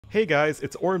Hey guys,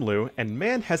 it's Ornlu, and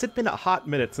man has it been a hot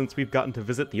minute since we've gotten to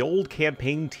visit the old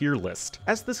campaign tier list.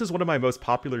 As this is one of my most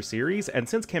popular series, and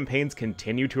since campaigns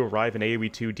continue to arrive in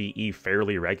AoE2 DE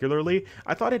fairly regularly,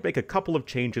 I thought I'd make a couple of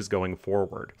changes going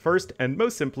forward. First, and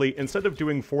most simply, instead of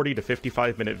doing 40 to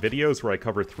 55 minute videos where I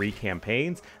cover 3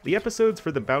 campaigns, the episodes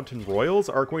for the Mountain Royals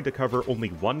are going to cover only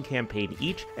 1 campaign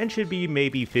each, and should be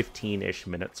maybe 15-ish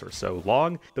minutes or so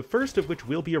long, the first of which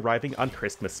will be arriving on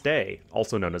Christmas Day,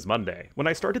 also known as Monday. When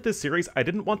I started this series, I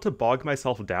didn't want to bog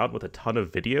myself down with a ton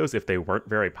of videos if they weren't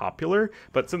very popular,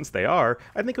 but since they are,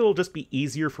 I think it'll just be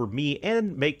easier for me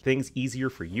and make things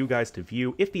easier for you guys to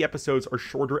view if the episodes are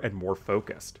shorter and more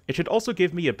focused. It should also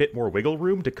give me a bit more wiggle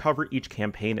room to cover each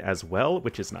campaign as well,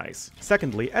 which is nice.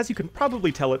 Secondly, as you can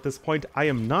probably tell at this point, I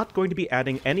am not going to be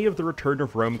adding any of the Return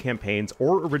of Rome campaigns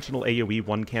or original AoE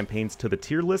 1 campaigns to the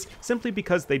tier list, simply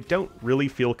because they don't really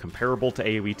feel comparable to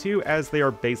AoE 2 as they are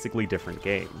basically different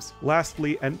games.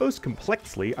 Lastly, and most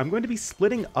complexly, I'm going to be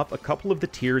splitting up a couple of the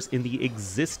tiers in the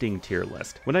existing tier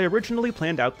list. When I originally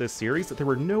planned out this series, there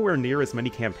were nowhere near as many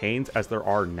campaigns as there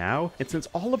are now, and since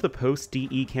all of the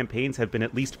post-DE campaigns have been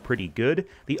at least pretty good,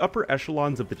 the upper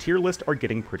echelons of the tier list are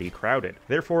getting pretty crowded.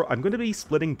 Therefore, I'm going to be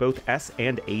splitting both S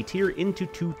and A tier into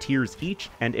 2 tiers each,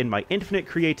 and in my infinite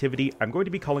creativity, I'm going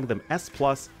to be calling them S+,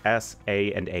 S,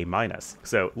 A, and A-.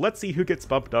 So let's see who gets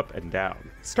bumped up and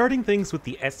down. Starting things with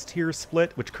the S tier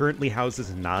split, which currently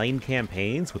houses 9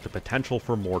 campaigns with the potential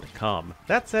for more to come.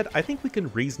 That said, I think we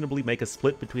can reasonably make a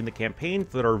split between the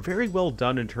campaigns that are very well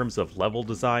done in terms of level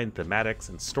design, thematics,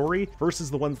 and story,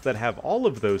 versus the ones that have all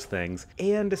of those things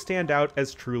and stand out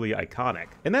as truly iconic.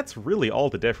 And that's really all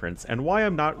the difference, and why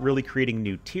I'm not really creating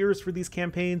new tiers for these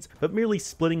campaigns, but merely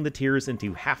splitting the tiers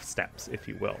into half steps, if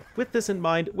you will. With this in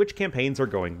mind, which campaigns are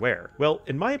going where? Well,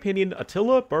 in my opinion,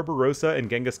 Attila, Barbarossa, and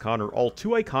Genghis Khan are all too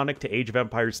iconic to Age of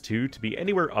Empires 2 to be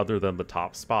anywhere other than the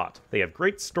top spot. They have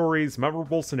great stories,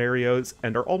 memorable scenarios,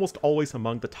 and are almost always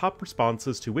among the top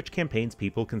responses to which campaigns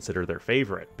people consider their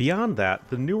favorite. Beyond that,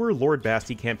 the newer Lord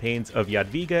Basti campaigns of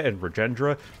Jadwiga and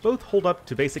Rajendra both hold up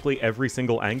to basically every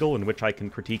single angle in which I can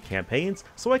critique campaigns,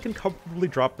 so I can comfortably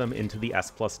drop them into the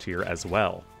S+ tier as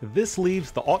well. This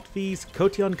leaves the Otvis,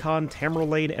 Kotion Khan,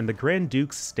 Tamerlane, and the Grand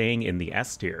Dukes staying in the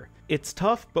S tier. It's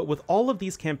tough, but with all of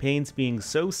these campaigns being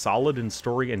so solid in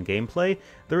story and gameplay,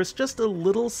 there is just a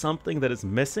little something that is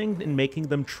missing in making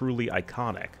them truly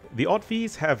iconic. The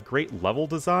Otvis have great level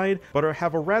design, but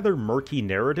have a rather murky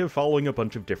narrative following a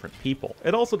bunch of different people.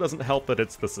 It also doesn't help that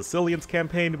it's the Sicilians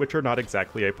campaign, which are not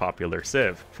exactly a popular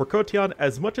civ. For Kotion,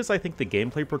 as much as I think the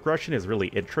gameplay progression is really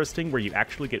interesting where you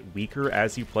actually get weaker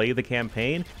as you play the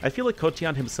campaign, I feel like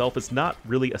Kotion himself is not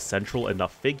really a central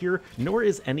enough figure, nor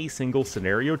is any single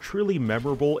scenario truly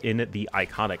memorable in the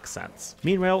iconic sense.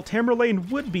 Meanwhile, Tamerlane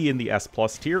would be in the S+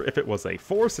 tier if it was a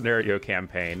 4-scenario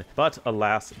campaign, but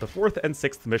alas, the 4th and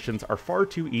 6th missions are far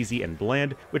too easy and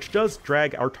bland, which does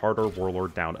drag our Tartar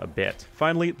warlord down a bit.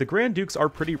 Finally, the Grand Dukes are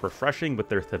pretty refreshing with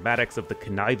their thematics of the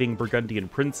conniving Burgundian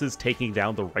princes taking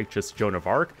down the righteous Joan of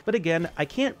Arc, but again, I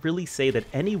can't really say that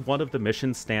any one of the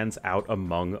missions stands out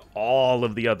among all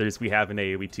of the others we have in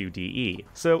AoE2 DE.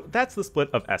 So that's the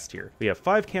split of S tier. We have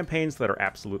 5 campaigns that are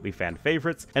absolutely fan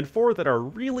favorites, and 4 that are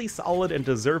really solid and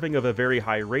deserving of a very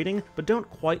high rating, but don't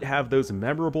quite have those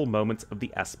memorable moments of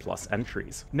the S+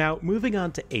 entries. Now, moving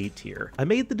on to A tier. I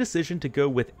made the decision to go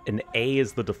with an A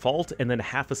as the default, and then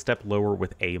half a step lower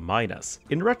with A-.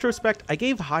 In retrospect, I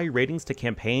gave high ratings to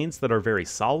campaigns that are very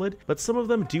solid, but some of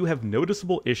them do have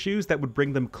noticeable issues that would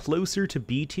bring them closer to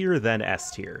B tier than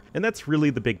S tier, and that's really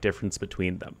the big difference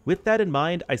between them. With that in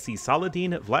mind, I see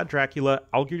Saladin, Vlad Dracula,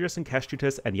 Algirdas and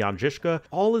Keshtutis, and Jan Žižka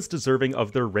all as deserving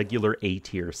of their regular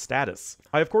A-tier status.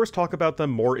 I of course talk about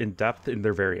them more in depth in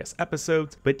their various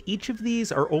episodes, but each of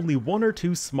these are only 1 or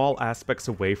 2 small aspects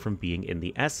away from being in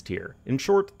the S tier. In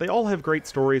short, they all have great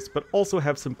stories, but also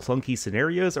have some clunky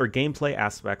scenarios or gameplay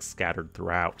aspects scattered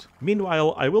throughout.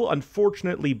 Meanwhile, I will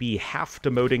unfortunately be half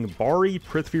demoting Bari,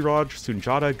 Prithviraj,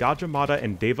 Sunjata, Gajamata,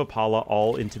 and Devapala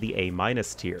all into the A-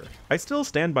 tier. I still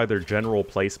stand by their general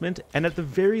placement, and at the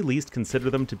very least consider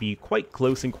them to be quite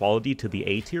close in quality to the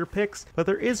A tier picks, but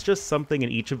there is just something in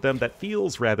each of them that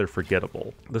feels rather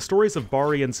forgettable. The stories of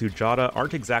Bari and Sujata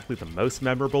aren't exactly the most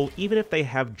memorable, even if they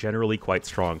have generally quite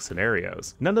strong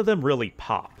scenarios. None of them really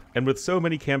pop. And with so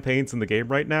many campaigns in the game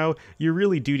right now, you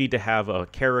really do need to have a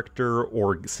character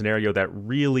or scenario that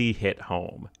really hit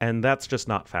home, and that's just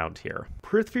not found here.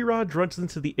 Prithviraj runs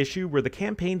into the issue where the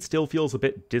campaign still feels a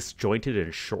bit disjointed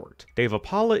and short.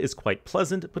 Devapala is quite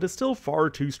pleasant, but is still far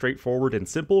too straightforward and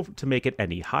simple to make it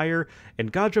any higher,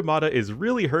 and Gajamata is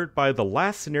really hurt by the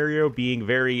last scenario being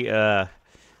very,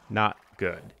 not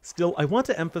good. Still, I want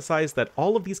to emphasize that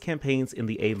all of these campaigns in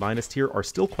the A- tier are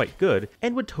still quite good,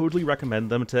 and would totally recommend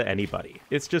them to anybody.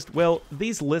 It's just, well,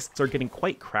 these lists are getting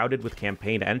quite crowded with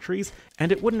campaign entries,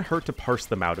 and it wouldn't hurt to parse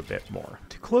them out a bit more.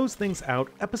 To close things out,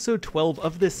 episode 12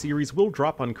 of this series will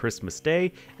drop on Christmas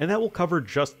Day, and that will cover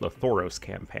just the Thoros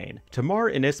campaign. Tamar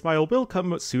and Ismail will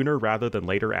come sooner rather than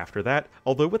later after that,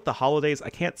 although with the holidays I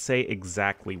can't say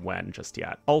exactly when just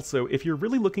yet. Also, if you're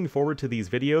really looking forward to these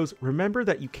videos, remember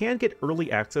that you can get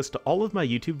early access to all of my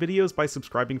YouTube videos by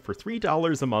subscribing for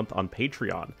 $3 a month on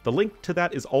Patreon. The link to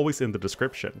that is always in the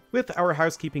description. With our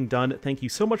housekeeping done, thank you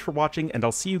so much for watching, and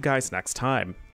I'll see you guys next time.